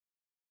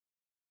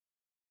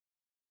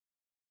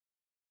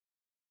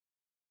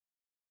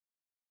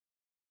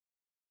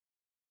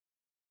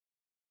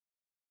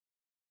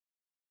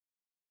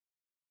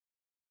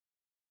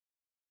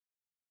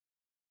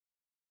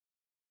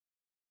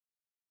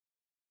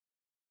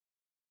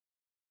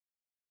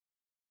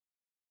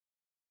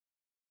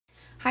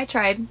Hi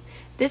Tribe,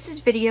 this is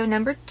video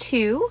number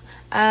 2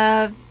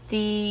 of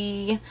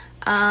the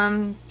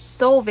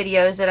soul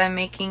videos that I'm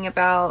making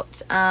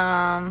about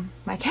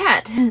my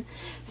cat.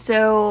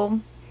 So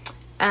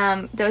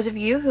those of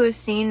you who have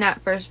seen that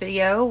first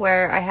video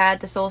where I had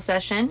the soul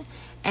session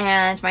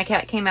and my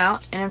cat came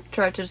out and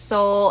interrupted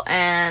soul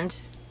and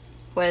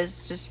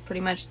was just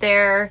pretty much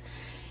there,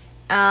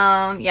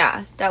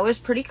 yeah, that was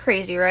pretty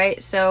crazy,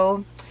 right?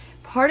 So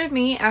part of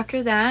me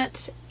after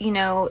that, you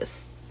know,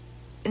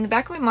 in the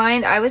back of my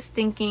mind, I was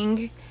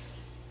thinking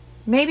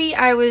maybe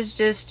I was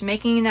just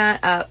making that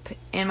up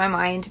in my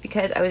mind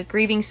because I was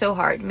grieving so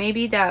hard.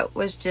 Maybe that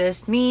was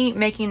just me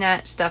making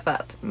that stuff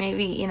up.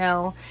 Maybe, you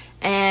know,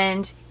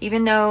 and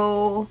even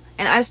though,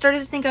 and I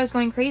started to think I was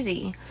going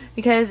crazy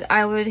because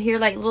I would hear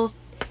like little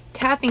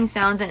tapping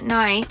sounds at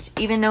night,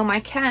 even though my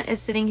cat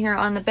is sitting here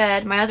on the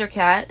bed, my other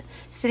cat,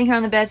 sitting here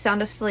on the bed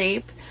sound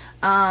asleep.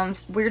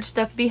 Weird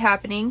stuff would be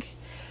happening.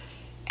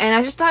 And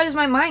I just thought it was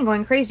my mind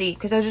going crazy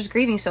because I was just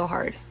grieving so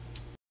hard.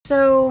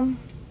 So,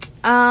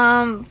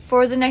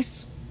 for the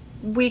next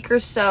week or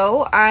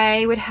so,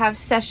 I would have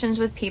sessions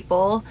with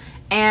people,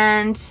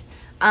 and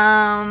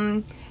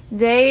I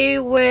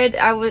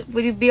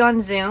would be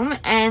on Zoom,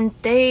 and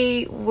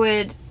they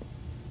would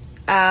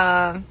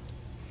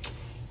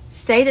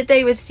say that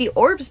they would see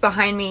orbs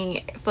behind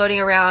me floating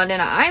around,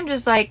 and I'm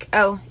just like,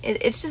 oh,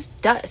 it's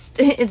just dust.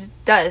 It's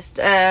dust.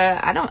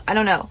 I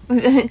don't know.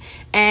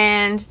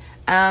 And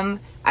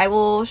I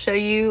will show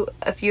you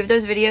a few of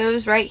those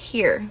videos right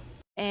here.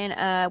 And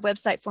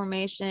website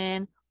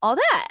formation, all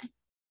that.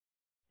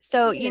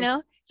 So, you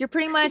know, you're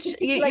pretty much,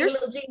 like a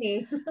little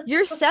genie.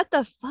 You're set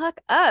the fuck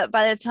up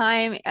by the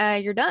time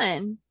you're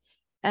done.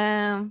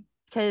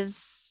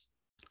 Because,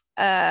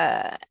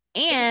 and...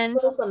 I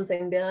saw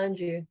something behind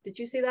you. Did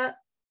you see that?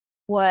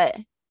 What?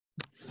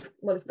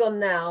 Well, it's gone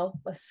now.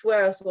 I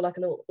swear I saw like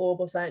a little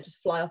orb or something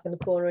just fly off in the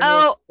corner.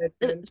 Oh,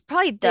 it's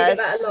probably dust.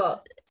 Do you get that a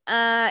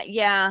lot?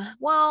 Yeah.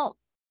 Well,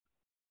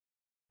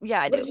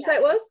 yeah, I do. What did you say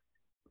it was?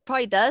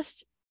 Probably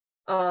dust.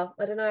 I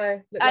don't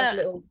know. Looked like a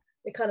little.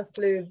 It kind of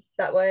flew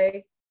that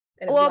way.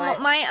 And well,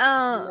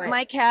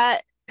 my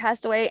cat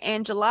passed away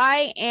in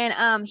July,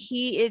 and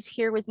he is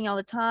here with me all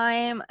the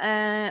time.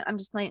 I'm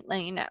just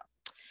letting you know.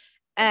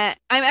 I'm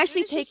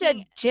actually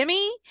taking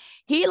Jimmy.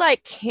 He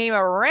like came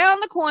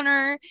around the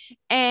corner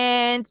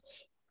and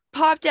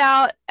popped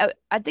out.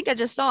 I think I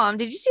just saw him.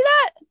 Did you see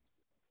that?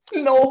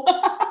 No.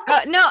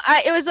 No.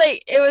 It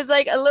was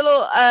like a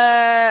little.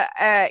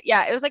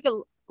 Yeah, it was like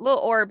a little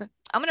orb.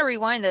 I'm gonna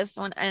rewind this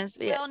one and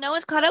see. Well, no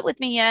one's caught up with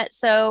me yet,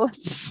 so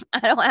I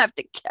don't have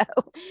to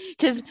go.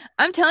 Because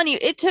I'm telling you,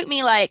 it took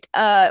me like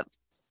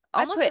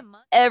almost put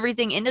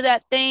everything into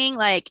that thing.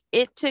 Like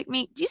it took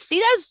me. Do you see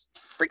that?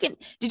 Freaking!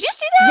 Did you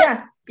see that?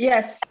 Yeah.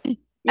 Yes.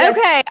 Yes.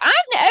 Okay,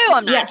 I know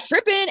I'm not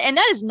tripping, and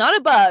that is not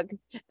a bug.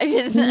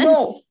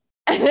 No.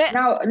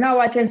 Now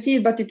I can see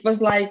it, but it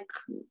was like,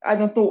 I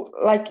don't know,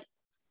 like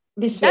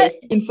this way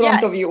in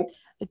front of you.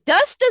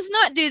 Dust does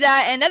not do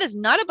that, and that is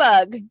not a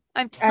bug.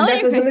 I'm telling you. And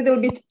that was a little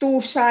bit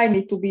too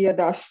shiny to be a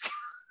dust.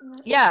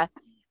 Yeah,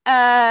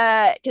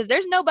 because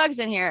there's no bugs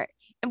in here.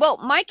 Well,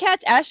 my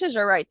cat's ashes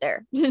are right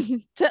there.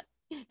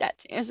 That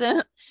too.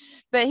 So,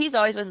 but he's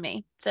always with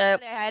me. So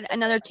I had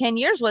another 10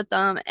 years with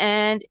them.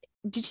 And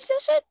did you see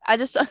that shit? I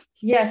just saw.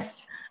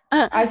 Yes.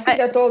 I see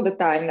that all the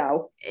time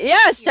now.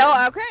 Yeah, so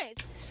okay.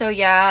 So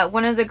yeah,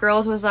 one of the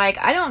girls was like,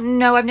 I don't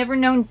know, I've never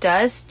known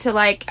dust to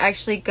like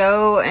actually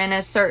go in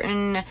a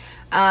certain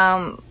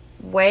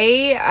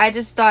way. I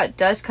just thought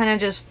dust kind of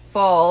just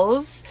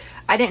falls.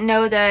 I didn't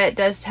know that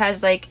dust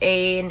has like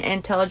an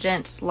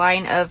intelligent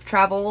line of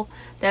travel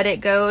that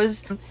it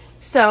goes.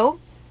 So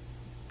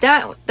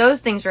those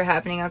things were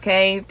happening,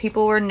 okay?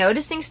 People were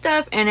noticing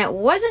stuff, and it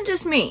wasn't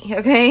just me,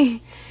 okay?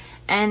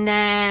 And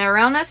then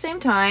around that same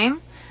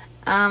time,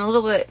 a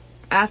little bit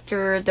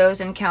after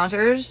those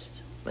encounters,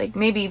 like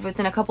maybe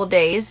within a couple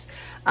days,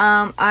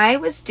 I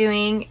was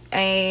doing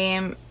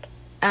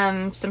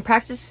some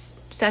practice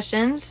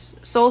sessions,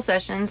 soul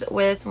sessions,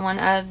 with one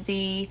of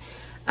the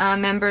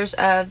members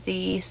of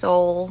the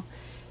soul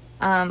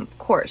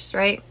course,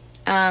 right?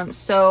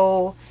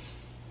 So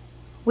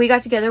we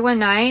got together one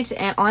night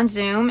and on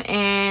Zoom,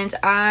 and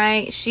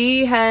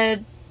she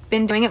had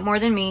been doing it more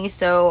than me,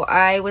 so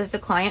I was the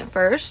client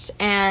first,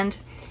 and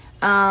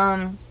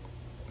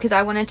because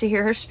I wanted to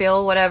hear her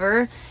spiel,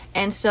 whatever.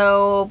 And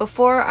so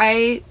before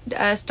I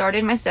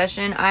started my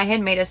session, I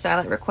had made a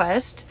silent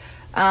request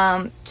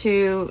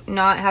to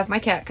not have my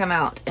cat come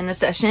out in the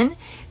session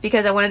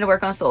because I wanted to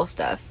work on soul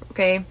stuff.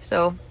 Okay,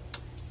 so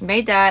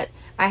made that.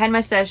 I had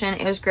my session.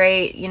 It was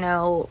great, you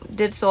know,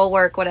 did soul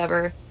work,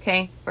 whatever.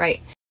 Okay,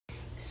 right.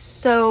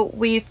 So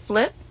we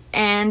flip,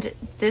 and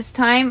this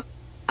time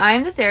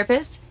I'm the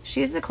therapist,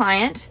 she's the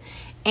client,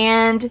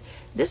 and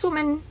this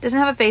woman doesn't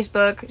have a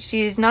Facebook.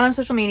 She's not on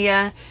social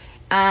media.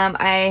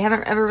 I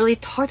haven't ever really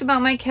talked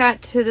about my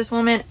cat to this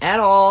woman at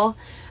all.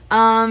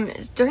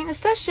 During the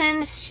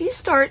session, she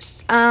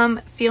starts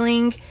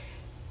feeling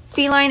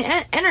feline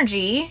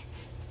energy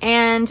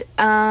And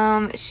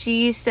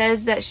she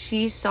says that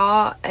she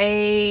saw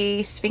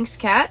a Sphinx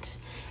cat,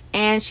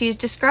 and she's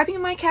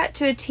describing my cat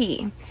to a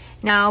T.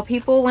 Now,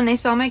 people, when they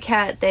saw my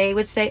cat, they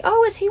would say,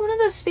 oh, is he one of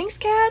those Sphinx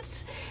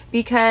cats?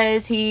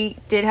 Because he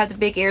did have the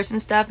big ears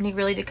and stuff, and he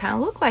really did kind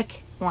of look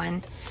like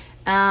one.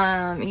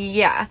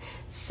 Yeah.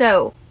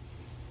 So,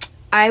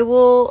 I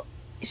will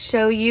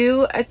show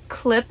you a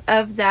clip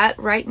of that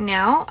right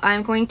now.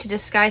 I'm going to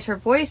disguise her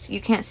voice.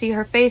 You can't see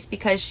her face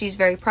because she's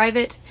very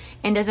private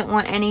and doesn't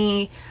want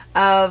any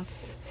of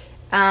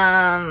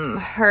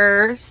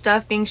her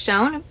stuff being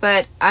shown,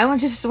 but I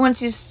just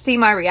want you to see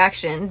my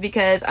reaction,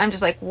 because I'm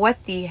just like,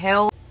 what the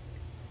hell?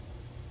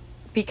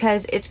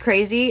 Because it's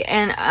crazy,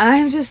 and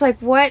I'm just like,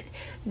 what?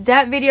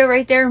 That video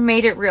right there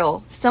made it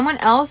real. Someone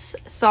else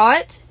saw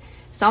it,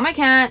 saw my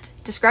cat,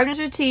 described it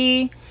to a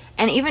T,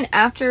 and even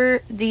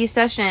after the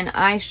session,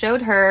 I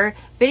showed her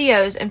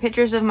videos and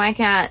pictures of my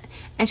cat,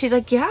 and she's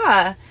like,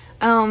 yeah,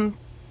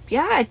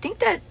 yeah, I think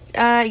that's,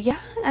 yeah,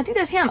 I think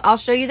that's him. I'll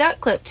show you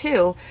that clip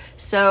too.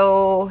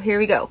 So here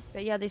we go.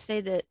 But yeah, they say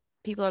that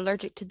people are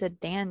allergic to the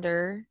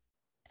dander,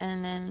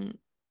 and then,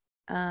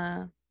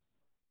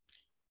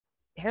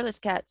 hairless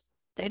cats,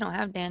 they don't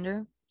have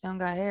dander. They don't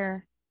got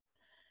hair.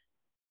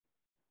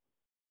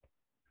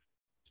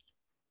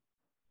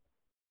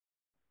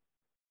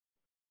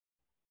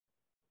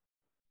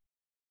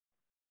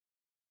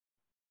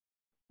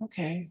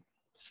 Okay,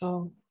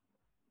 so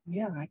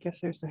yeah, I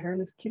guess there's a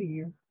hairless kitty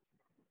here.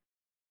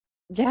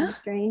 Yeah, Kind of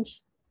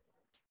strange.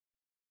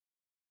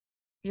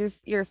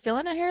 you're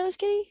feeling a hairless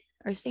kitty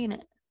or seeing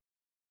it?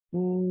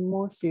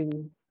 More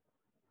feeling.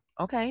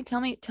 Okay, tell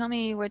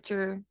me what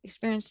you're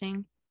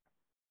experiencing.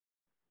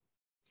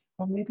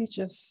 Or maybe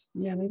just,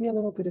 yeah, maybe a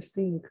little bit of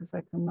seeing, because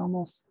I can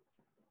almost,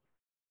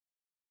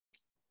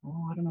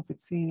 oh, I don't know if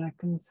it's seeing, I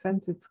can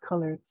sense its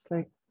color. It's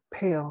like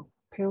pale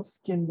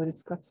skin, but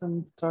it's got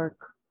some dark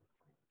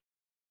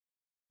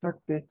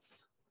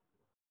bits.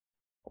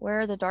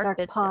 Where are the dark Dark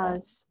bits at?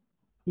 paws.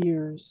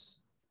 Ears,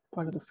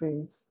 part of the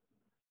face.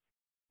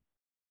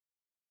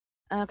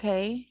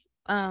 Okay.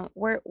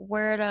 Where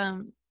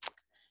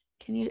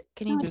can you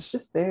No, it's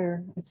just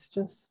there. It's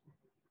just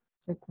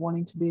like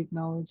wanting to be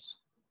acknowledged.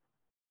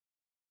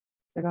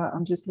 Like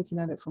I'm just looking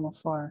at it from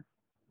afar.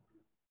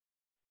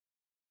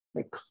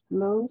 Like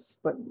close,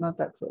 but not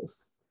that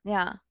close.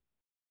 yeah.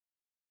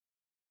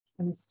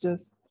 And it's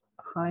just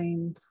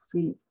hind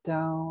feet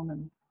down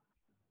and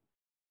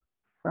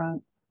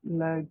front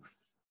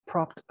legs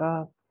propped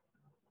up.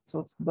 So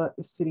its butt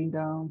is sitting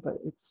down, but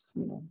it's,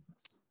 you know,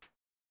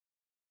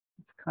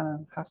 it's kind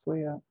of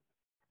halfway up.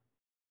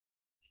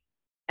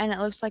 And it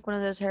looks like one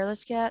of those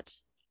hairless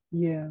cats.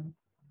 Yeah.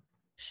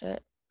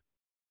 Shit.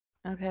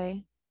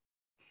 Okay.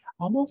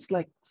 Almost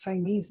like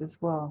Siamese as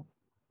well.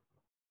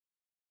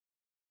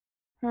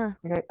 Huh.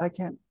 Like I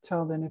can't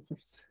tell then if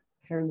it's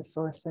hairless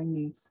or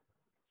Siamese.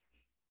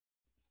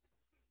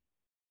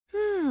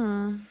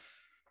 Hmm.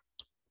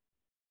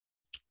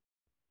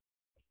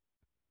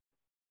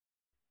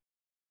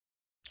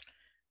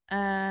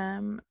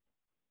 Um,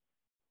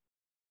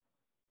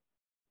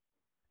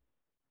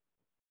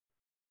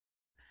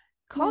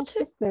 Yeah, call it's to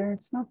just there.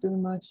 It's not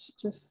doing much.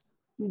 Just,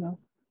 you know,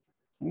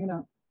 hanging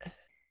out.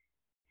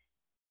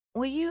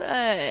 will you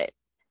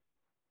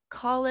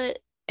call it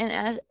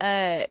and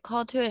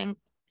call to it and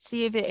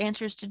see if it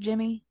answers to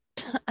Jimmy?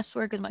 I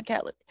swear, because my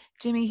cat looked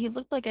Jimmy, he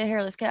looked like a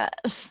hairless cat.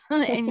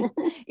 and,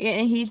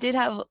 and he did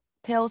have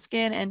pale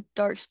skin and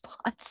dark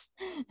spots.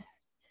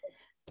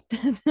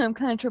 I'm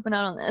kind of tripping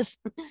out on this.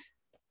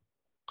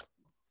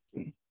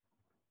 See.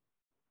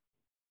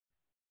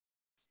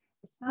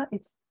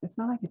 It's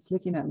not like it's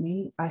looking at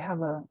me. I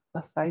have a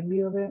side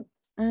view of it.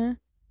 Uh,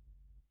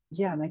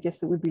 Yeah, and I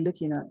guess it would be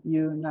looking at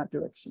you in that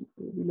direction.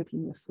 It would be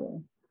looking this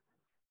way.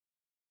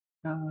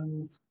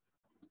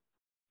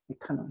 It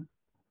kind of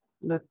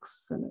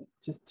looks and it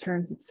just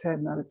turns its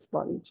head, not its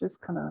body,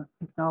 just kind of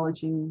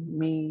acknowledging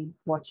me,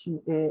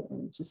 watching it,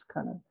 and just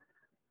kind of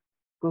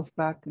goes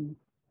back and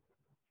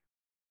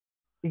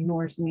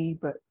ignores me,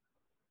 but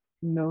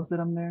knows that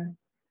I'm there.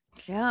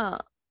 yeah,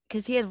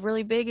 because he had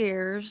really big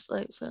ears.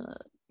 Like, so,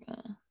 yeah.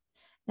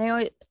 They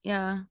always,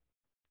 yeah.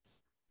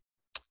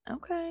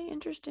 Okay,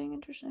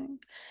 interesting.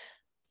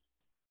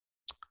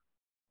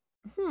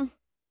 Hmm.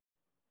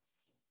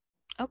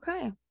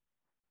 Okay.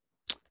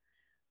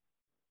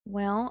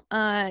 Well,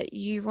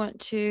 you want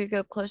to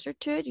go closer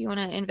to it? Do you want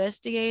to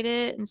investigate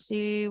it and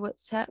see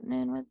what's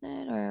happening with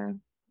it, or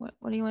what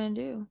do you want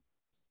to do?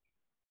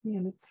 Yeah,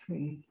 let's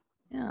see.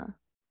 Yeah.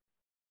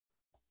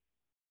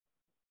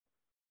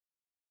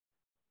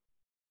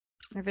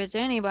 If it's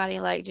anybody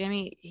like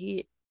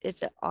Jimmy,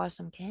 it's an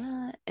awesome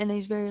cat and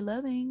he's very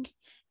loving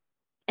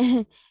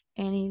and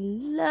he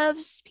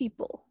loves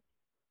people.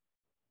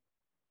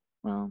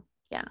 Well,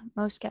 yeah,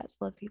 most cats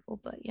love people,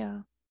 but yeah.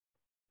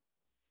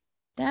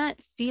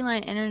 That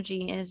feline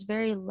energy is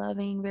very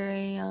loving,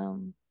 very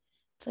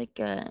it's like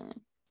I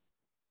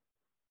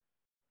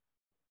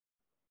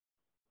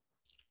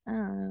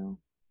don't know.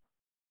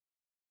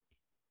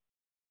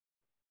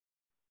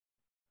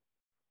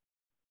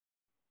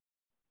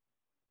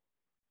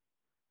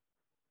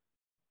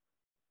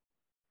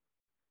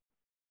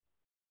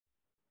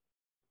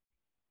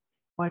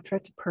 I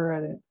tried to purr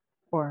at it,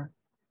 or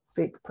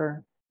fake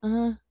purr,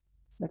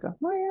 like a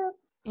Maya,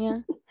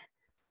 Yeah.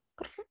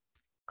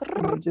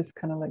 and it just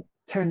kind of like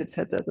turned its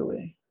head the other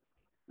way.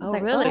 I was Oh,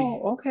 like, really?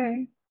 oh,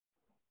 okay.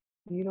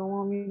 You don't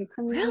want me to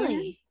come in here?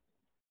 Really?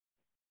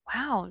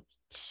 Wow.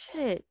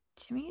 Shit.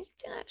 Jimmy's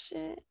doing that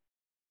shit.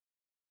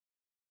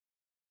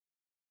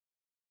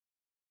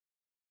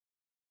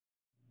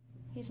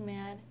 He's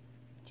mad.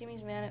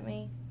 Jimmy's mad at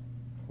me.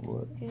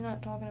 What? He's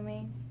not talking to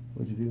me.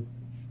 What'd you do?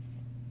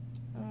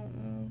 I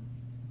don't know.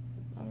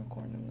 I'm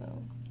recording him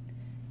though.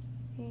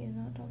 He is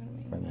not talking to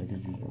me. Why not?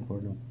 Did you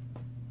record him?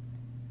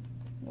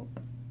 Nope.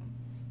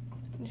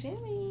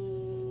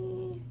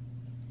 Jimmy!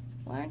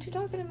 Why aren't you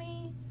talking to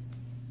me?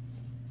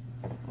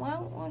 Why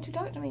won't you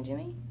talk to me,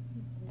 Jimmy?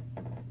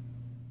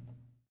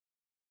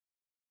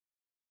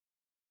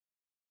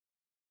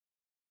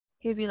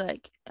 He'd be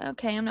like,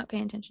 okay, I'm not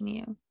paying attention to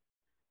you.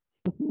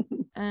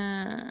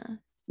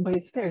 But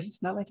it's there.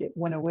 It's not like it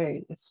went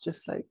away. It's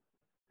just like,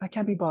 I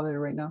can't be bothered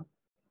right now.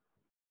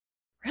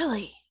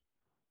 Really?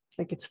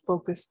 Like it's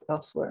focused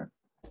elsewhere.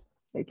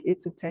 Like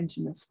its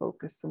attention is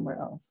focused somewhere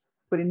else.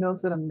 But it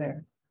knows that I'm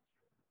there.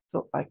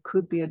 So I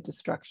could be a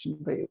distraction,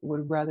 but it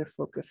would rather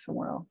focus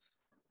somewhere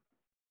else.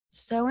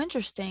 So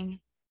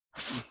interesting.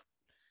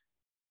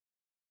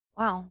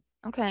 Wow.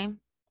 Okay.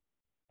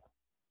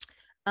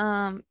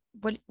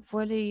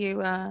 What do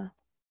you okay.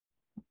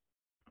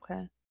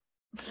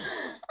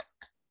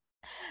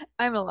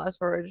 I'm at a loss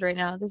for words right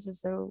now. This is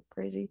so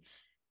crazy.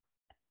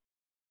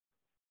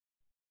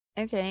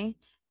 Okay.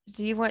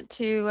 Do you want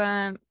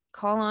to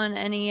call on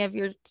any of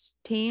your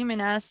team and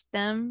ask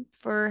them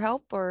for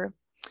help, or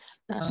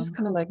It's just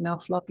kind of like now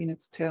flopping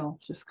its tail,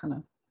 just kind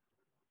of.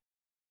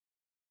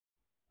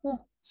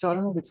 So I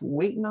don't know if it's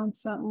waiting on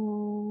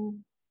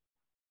something.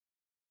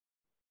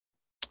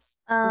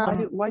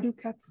 Why do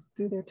cats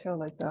do their tail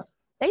like that?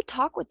 They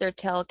talk with their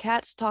tail.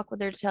 Cats talk with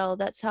their tail.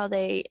 That's how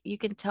you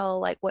can tell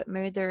like what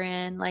mood they're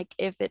in. Like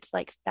if it's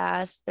like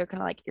fast, they're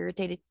kind of like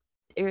irritated.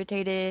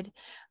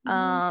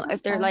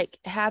 If they're like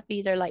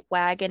happy, they're like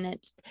wagging.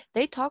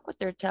 They talk with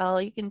their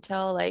tail. You can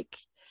tell, like,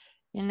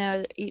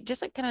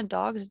 just like kind of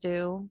dogs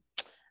do.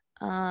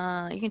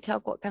 You can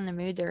tell what kind of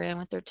mood they're in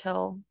with their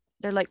tail.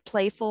 They're like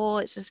playful.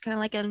 It's just kind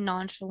of like a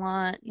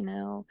nonchalant,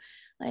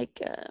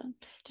 like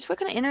just what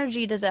kind of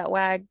energy does that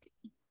wag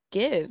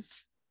give?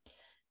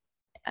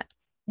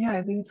 Yeah,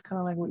 I think it's kind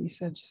of like what you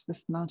said, just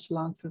this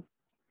nonchalance of,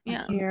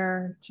 I'm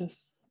here,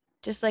 just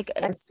like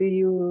I see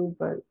you,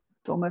 but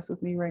don't mess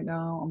with me right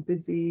now. I'm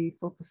busy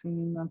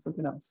focusing on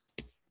something else.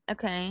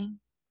 Okay,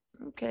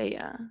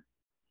 yeah.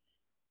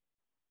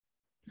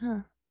 Huh.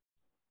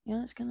 Yeah,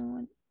 that's kind of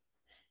what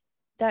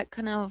that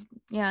kind of,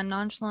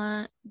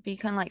 nonchalant, be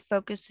kind of like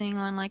focusing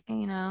on, like,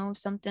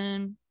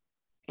 something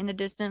in the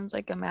distance,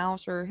 like a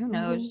mouse, or who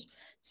knows,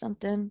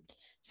 something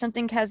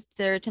has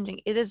their attention.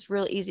 It is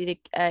real easy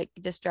to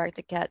distract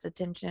a cat's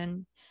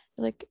attention.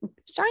 Like,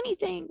 shiny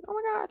thing, oh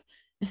my god.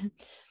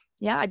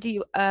 Yeah, I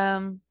do.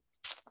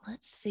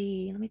 Let's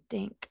see, let me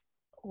think.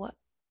 What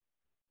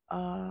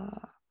I'm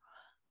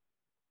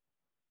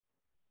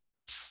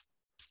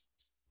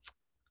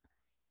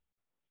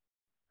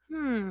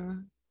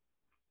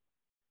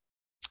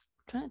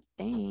trying to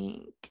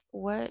think,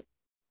 what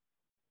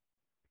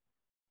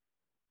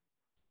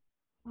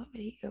would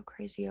he go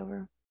crazy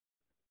over?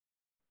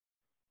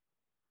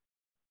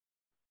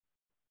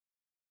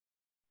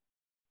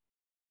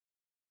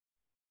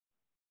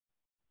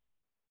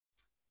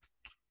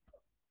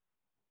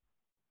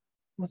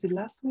 Was it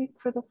last week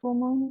for the full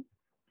moon?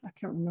 I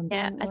can't remember.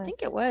 Yeah, I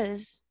think it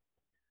was.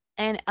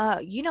 And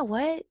you know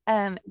what?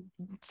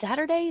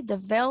 Saturday the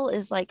veil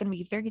is like gonna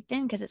be very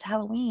thin because it's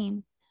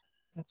Halloween.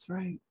 That's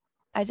right.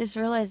 I just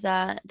realized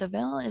that the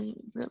veil is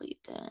really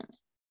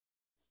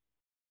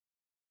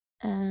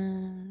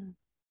thin.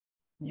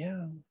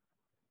 Yeah.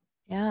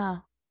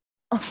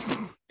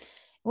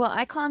 Well,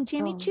 I call him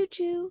Jimmy Choo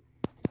Choo.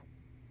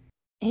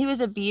 He was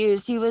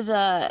abused. He was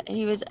a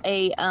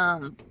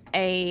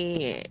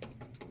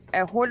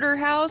hoarder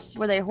house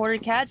where they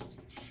hoarded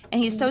cats,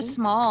 and he's so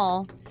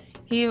small.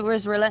 He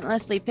was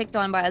relentlessly picked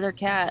on by other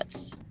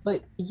cats.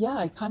 But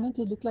yeah, it kind of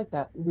did look like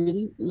that.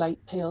 Really light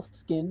pale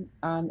skin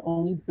and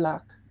only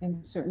black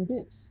in certain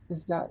bits.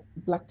 Is that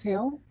black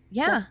tail?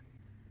 Yeah.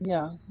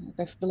 Yeah,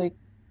 I feel like,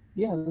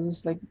 yeah,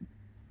 there's like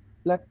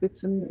black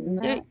bits in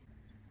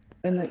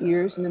the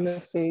ears and in the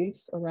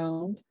face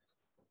around.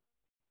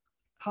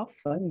 How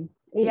funny.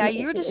 Yeah,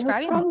 you were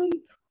describing.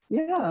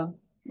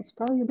 It's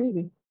probably a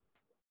baby.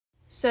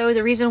 So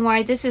the reason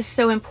why this is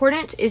so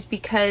important is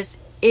because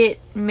it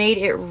made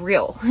it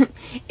real.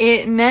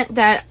 It meant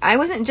that I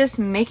wasn't just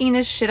making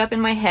this shit up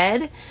in my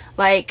head.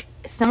 Like,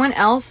 someone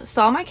else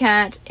saw my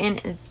cat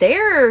in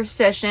their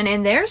session,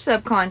 in their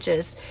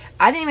subconscious.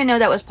 I didn't even know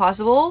that was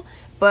possible,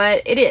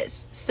 but it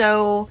is.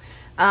 So,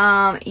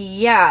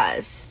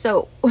 yeah.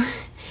 So,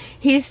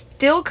 he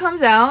still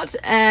comes out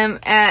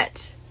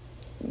at,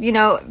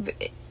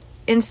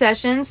 in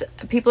sessions.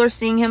 People are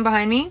seeing him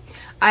behind me.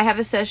 I have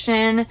a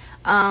session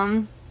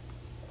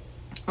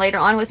later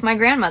on with my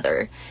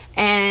grandmother,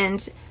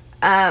 and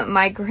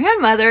my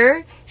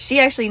grandmother, she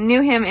actually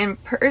knew him in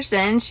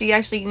person. She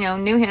actually,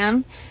 knew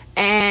him,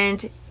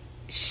 and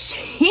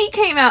he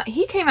came out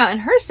in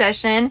her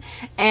session,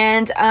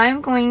 and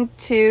I'm going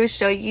to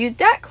show you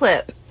that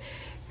clip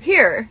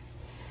here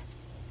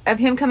of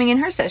him coming in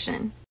her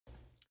session.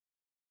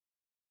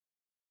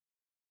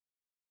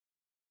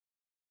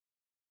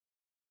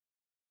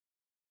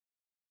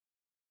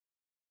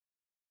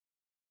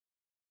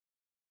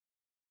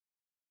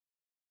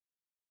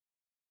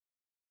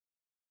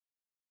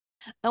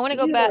 I want to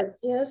go back.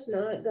 You're just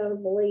not gonna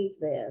believe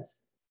this.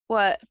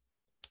 What?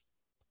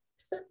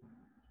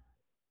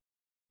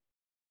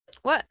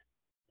 What?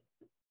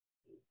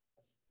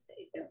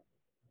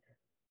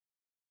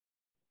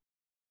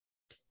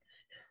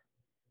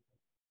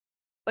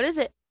 What is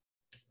it?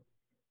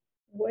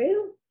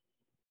 Well,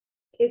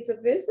 it's a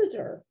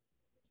visitor.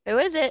 Who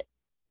is it?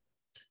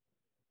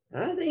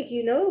 I think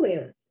you know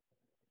him.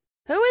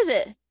 Who is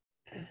it?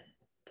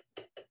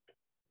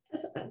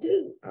 Yes, I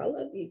do. I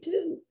love you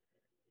too.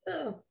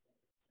 Oh,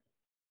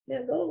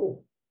 now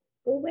go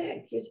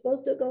back. You're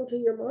supposed to go to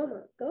your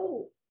mama.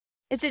 Go.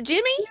 Is it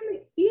Jimmy?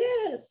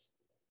 Yes.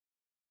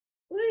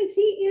 Why is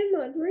he in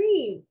my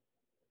dream?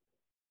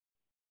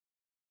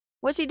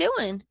 What's he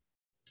doing?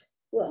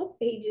 Well,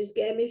 he just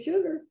gave me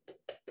sugar.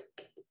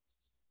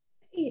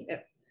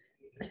 Yeah.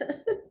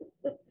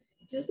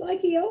 Just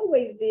like he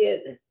always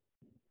did.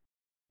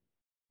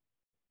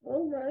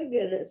 Oh my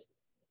goodness.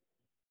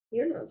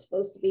 You're not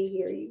supposed to be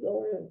here. You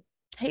go on.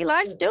 He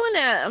likes doing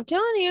that. I'm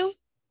telling you.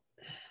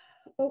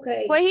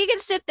 Okay. Well, he can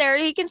sit there.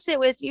 He can sit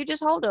with you.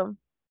 Just hold him.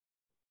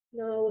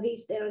 No,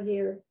 he's down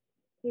here.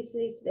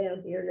 He's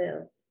down here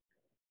now.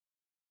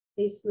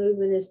 He's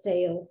moving his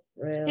tail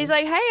around. He's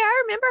like, hey,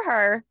 I remember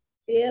her.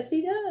 Yes,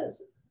 he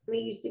does. He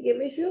used to give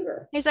me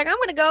sugar. He's like, I'm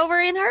going to go over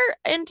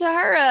into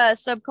her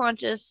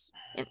subconscious.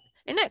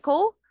 Isn't that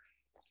cool?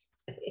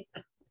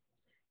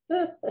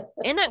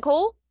 Isn't that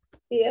cool?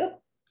 Yeah.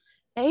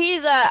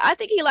 He's I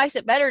think he likes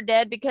it better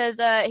dead, because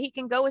he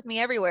can go with me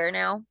everywhere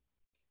now.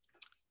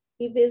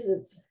 He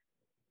visits.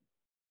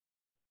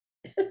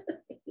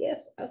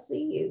 Yes, I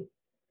see you.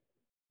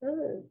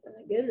 Oh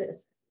my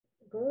goodness.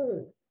 Go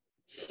on.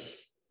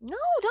 No,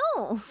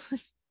 don't.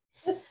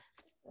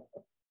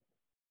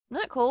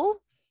 Not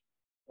cool.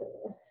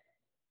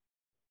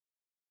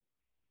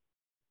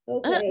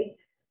 Okay.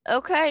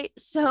 Okay,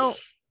 so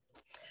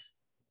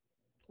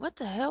what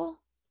the hell?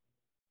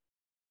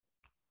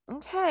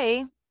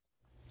 Okay.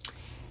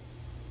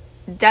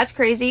 That's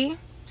crazy.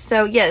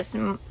 So yes,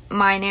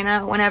 my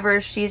Nana,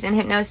 whenever she's in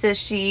hypnosis,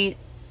 she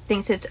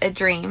thinks it's a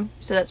dream.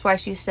 So that's why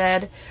she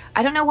said,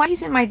 I don't know why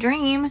he's in my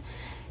dream.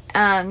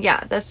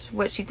 Yeah, that's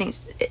what she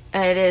thinks it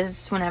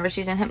is whenever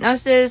she's in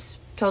hypnosis.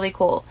 Totally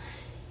cool.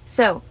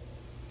 So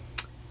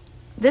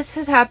this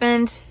has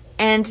happened,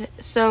 and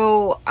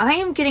so I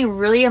am getting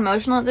really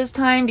emotional at this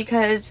time,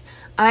 because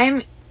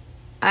I'm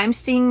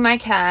seeing my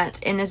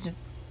cat in this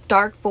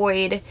dark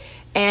void,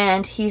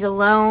 and he's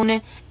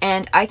alone,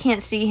 and I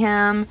can't see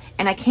him,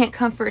 and I can't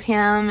comfort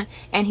him,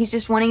 and he's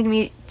just wanting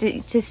me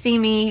to see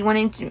me,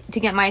 wanting to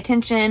get my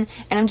attention,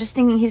 and I'm just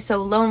thinking he's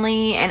so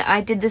lonely, and I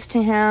did this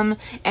to him,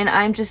 and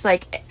I'm just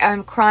like,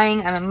 I'm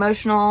crying, I'm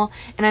emotional,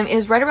 and it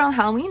was right around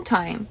Halloween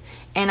time,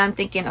 and I'm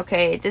thinking,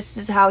 okay, this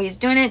is how he's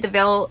doing it. The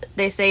veil,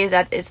 they say, is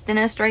at its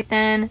thinnest right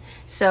then,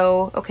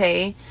 so,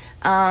 okay,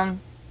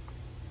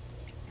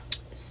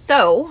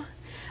 so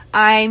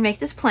I make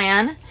this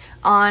plan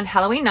on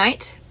Halloween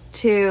night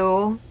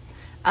to,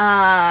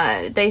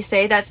 they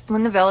say that's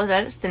when the veil is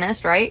at its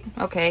thinnest, right?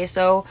 Okay,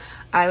 so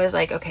I was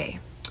like, okay,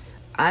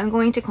 I'm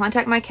going to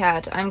contact my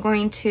cat. I'm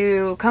going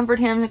to comfort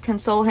him,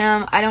 console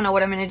him. I don't know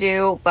what I'm going to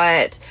do,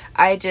 but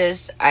I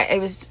was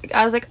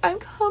like, I'm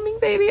coming,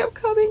 baby, I'm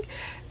coming.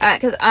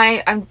 Because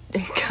I'm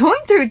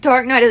going through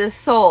Dark Night of the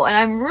Soul, and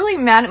I'm really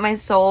mad at my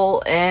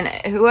soul and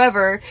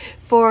whoever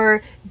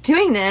for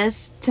doing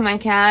this to my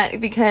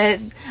cat,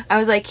 because I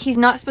was like, he's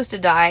not supposed to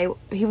die.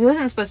 He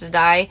wasn't supposed to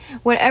die.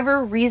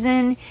 Whatever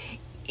reason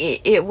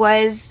it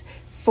was,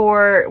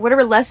 for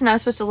whatever lesson I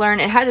was supposed to learn,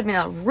 it had to have been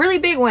a really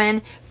big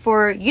one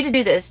for you to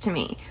do this to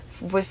me,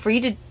 for you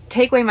to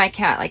take away my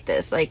cat like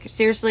this. Like,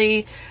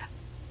 seriously.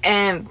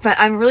 But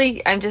I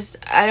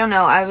don't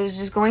know, I was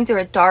just going through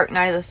a dark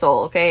night of the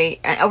soul,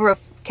 okay? And over a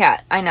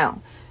cat, I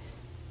know.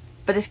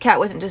 But this cat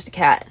wasn't just a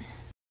cat.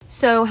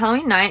 So,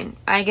 Halloween night,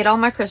 I get all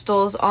my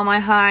crystals, all my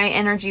high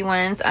energy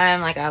ones. I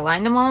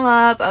lined them all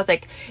up. I was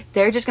like,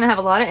 they're just gonna have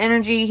a lot of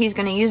energy. He's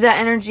gonna use that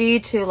energy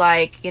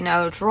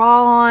to,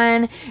 draw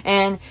on.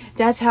 And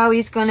that's how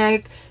he's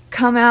gonna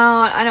come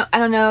out. I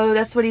don't know.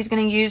 That's what he's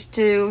gonna use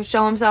to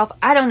show himself.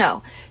 I don't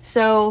know.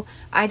 So,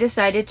 I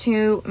decided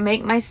to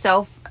make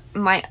myself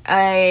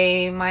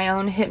my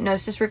own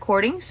hypnosis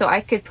recording, so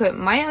I could put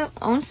my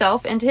own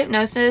self into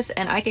hypnosis,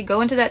 and I could go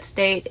into that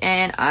state,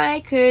 and I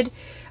could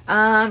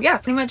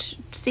pretty much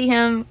see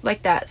him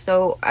like that.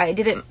 So I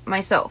did it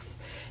myself.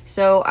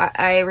 So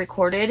I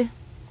recorded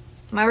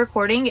my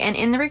recording, and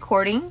in the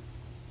recording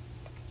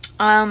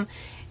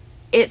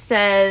it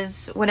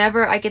says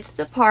whenever I get to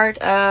the part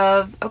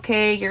of,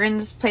 okay, you're in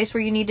this place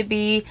where you need to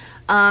be,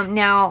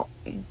 now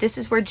this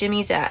is where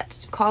Jimmy's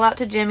at. Call out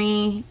to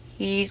Jimmy.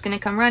 He's gonna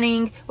come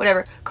running,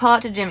 whatever. Call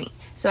out to Jimmy.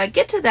 So I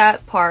get to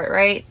that part,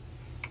 right,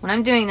 when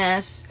I'm doing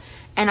this,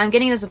 and I'm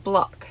getting this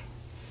block.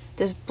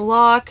 This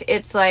block,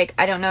 it's like,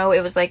 I don't know,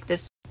 it was like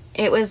this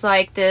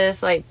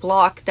like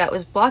block that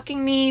was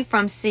blocking me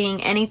from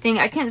seeing anything.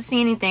 I couldn't see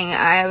anything.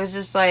 I was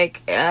just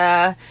like,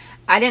 I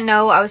didn't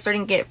know. I was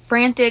starting to get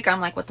frantic.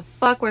 I'm like, what the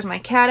fuck? Where's my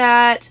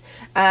cat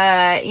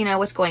at? You know,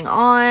 what's going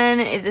on?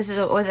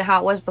 Wasn't how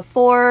it was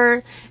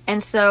before.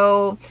 And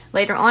so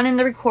later on in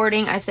the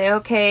recording, I say,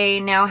 okay,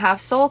 now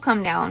have Soul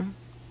come down.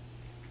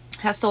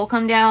 Have Soul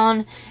come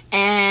down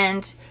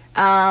and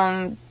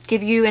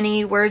give you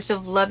any words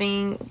of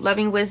loving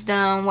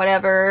wisdom,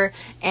 whatever.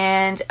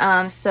 And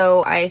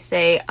so I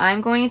say,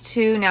 I'm going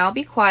to now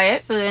be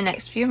quiet for the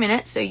next few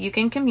minutes so you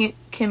can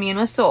commune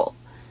with Soul.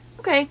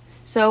 Okay,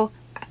 so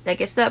that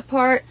gets to that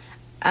part.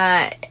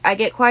 I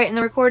get quiet in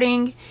the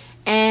recording,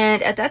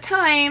 and at that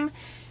time,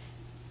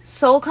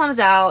 Soul comes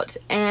out,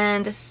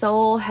 and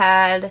Soul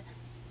had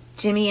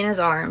Jimmy in his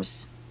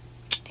arms.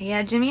 He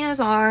had Jimmy in his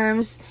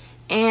arms,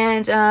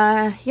 and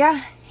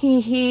yeah,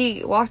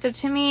 he walked up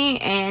to me,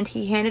 and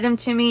he handed him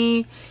to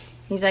me.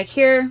 He's like,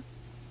 here.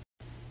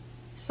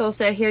 Soul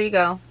said, here you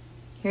go.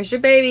 Here's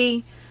your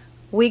baby.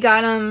 We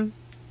got him.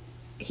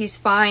 He's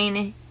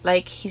fine.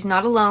 Like, he's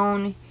not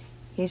alone.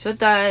 He's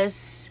with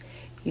us.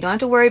 You don't have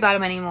to worry about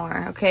him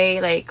anymore,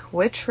 okay? Like,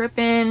 quit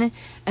tripping.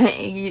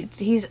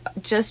 He's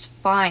just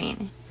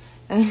fine.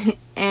 And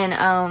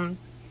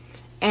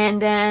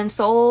then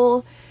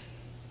Soul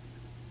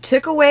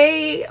took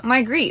away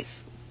my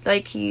grief.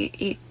 Like,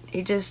 he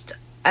just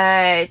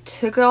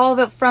took all of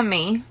it from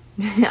me.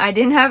 I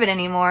didn't have it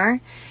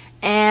anymore.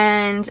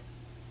 And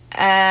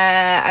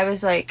I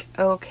was like,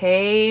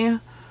 okay,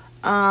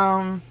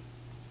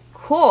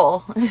 cool.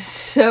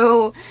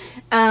 So,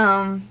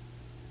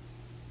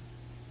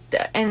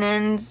 and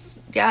then,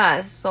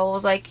 yeah, Soul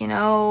was like, you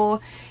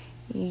know,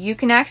 you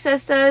can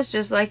access us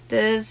just like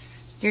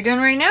this you're doing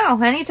right now,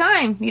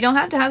 anytime. You don't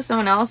have to have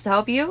someone else to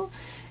help you.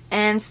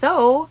 And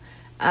so,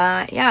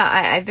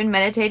 yeah, I've been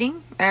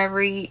meditating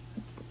every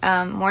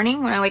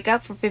morning when I wake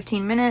up for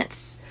 15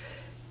 minutes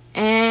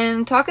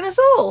and talking to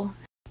Soul.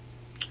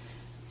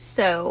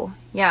 So,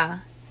 yeah.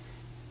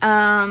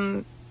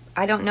 I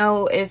don't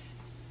know if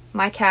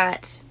my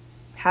cat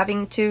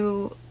having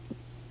to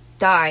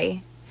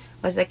die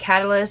was a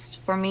catalyst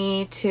for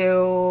me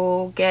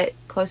to get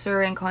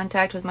closer in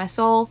contact with my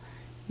soul.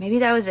 Maybe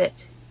that was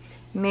it.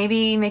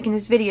 Maybe making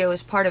this video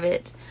was part of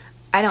it.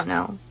 I don't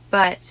know.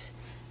 But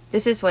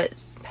this is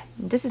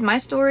my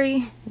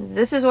story.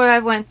 This is what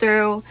I've went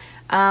through.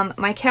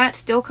 My cat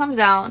still comes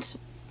out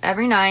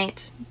every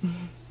night.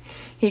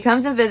 He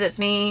comes and visits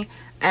me,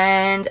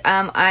 and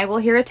I will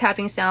hear a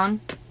tapping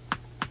sound.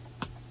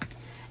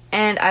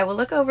 And I will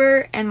look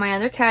over, and my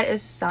other cat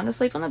is sound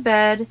asleep on the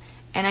bed,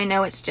 and I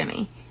know it's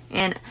Jimmy.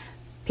 And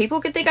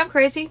people could think I'm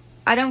crazy.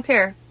 I don't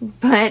care.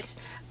 But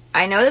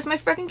I know that's my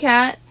freaking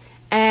cat,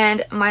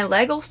 and my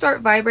leg will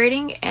start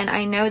vibrating, and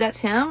I know that's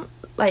him,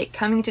 like,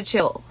 coming to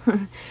chill.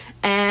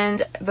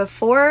 And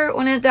before,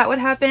 when that would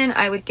happen,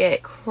 I would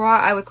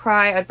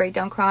cry, I'd break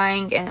down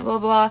crying, and blah,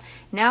 blah.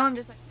 Now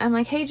I'm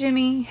like, hey,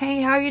 Jimmy,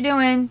 hey, how you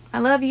doing? I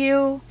love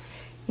you.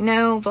 You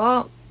know,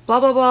 blah, blah,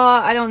 blah,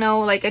 blah. I don't know,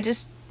 like, I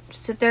just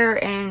sit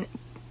there and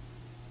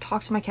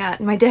talk to my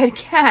cat, my dead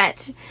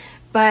cat.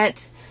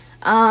 But,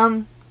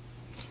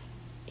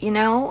 you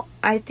know,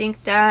 I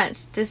think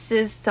that this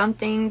is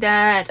something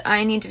that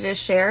I needed to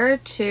share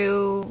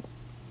to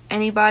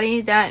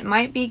anybody that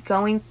might be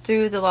going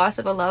through the loss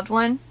of a loved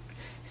one,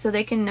 so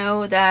they can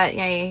know that,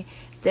 yeah,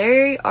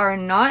 they are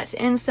not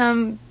in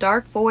some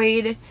dark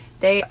void.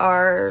 They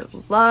are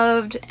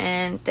loved,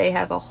 and they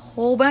have a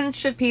whole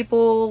bunch of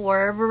people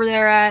wherever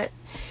they're at,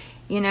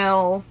 you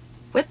know,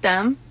 with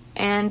them,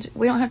 and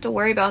we don't have to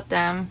worry about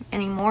them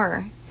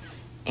anymore.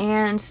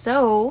 And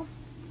so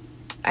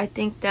I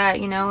think that,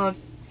 you know, if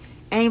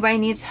anybody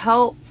needs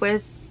help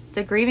with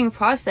the grieving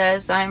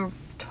process, I'm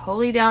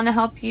totally down to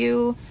help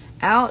you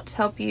out,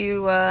 help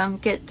you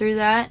get through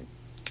that.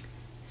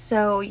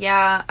 So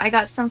yeah, I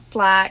got some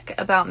flack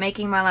about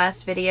making my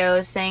last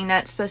video, saying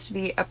that's supposed to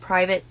be a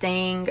private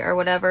thing or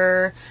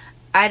whatever.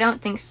 I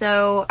don't think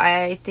so.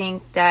 I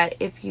think that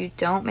if you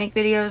don't make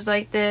videos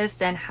like this,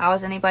 then how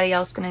is anybody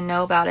else going to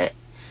know about it?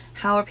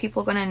 How are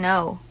people going to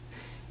know?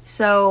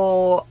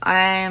 So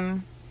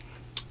I'm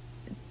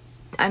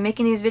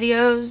making these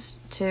videos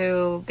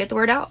to get the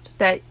word out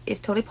that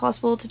it's totally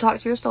possible to talk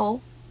to your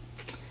soul.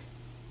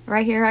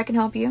 Right here, I can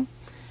help you.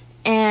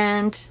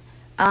 And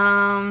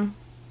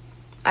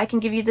I can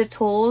give you the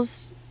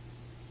tools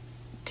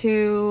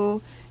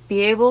to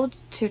be able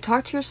to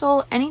talk to your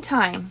soul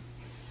anytime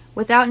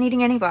without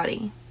needing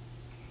anybody.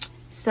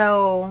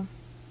 So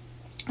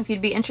if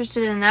you'd be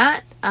interested in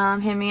that,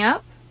 hit me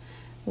up.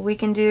 We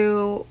can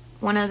do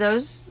one of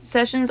those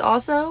sessions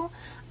also.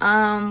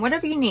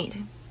 Whatever you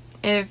need.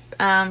 if,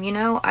 you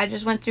know, I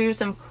just went through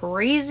some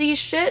crazy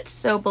shit,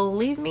 so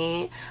believe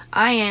me,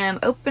 I am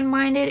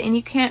open-minded and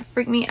you can't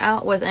freak me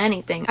out with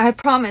anything. I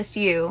promise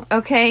you,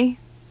 okay?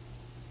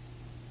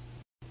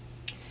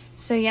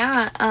 So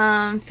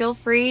yeah, feel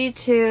free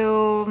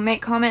to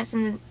make comments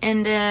in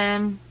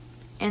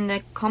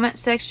the comment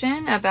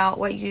section about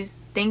what you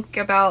think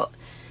about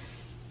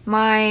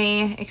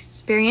my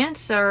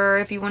experience, or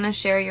if you want to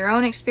share your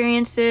own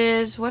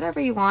experiences, whatever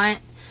you want.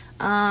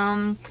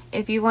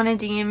 If you want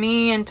to DM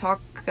me and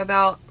talk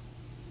about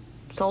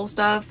soul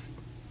stuff,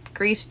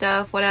 grief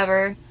stuff,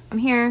 whatever, I'm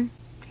here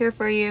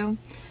for you.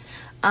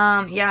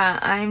 Yeah,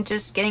 I'm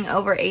just getting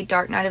over a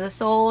dark night of the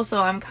soul,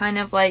 so I'm kind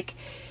of like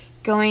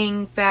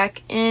going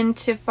back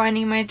into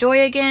finding my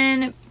joy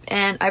again,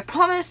 and I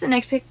promise the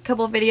next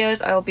couple of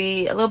videos I will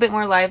be a little bit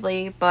more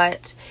lively,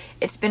 but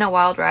it's been a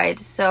wild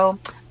ride, so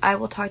I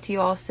will talk to you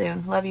all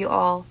soon. Love you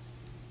all.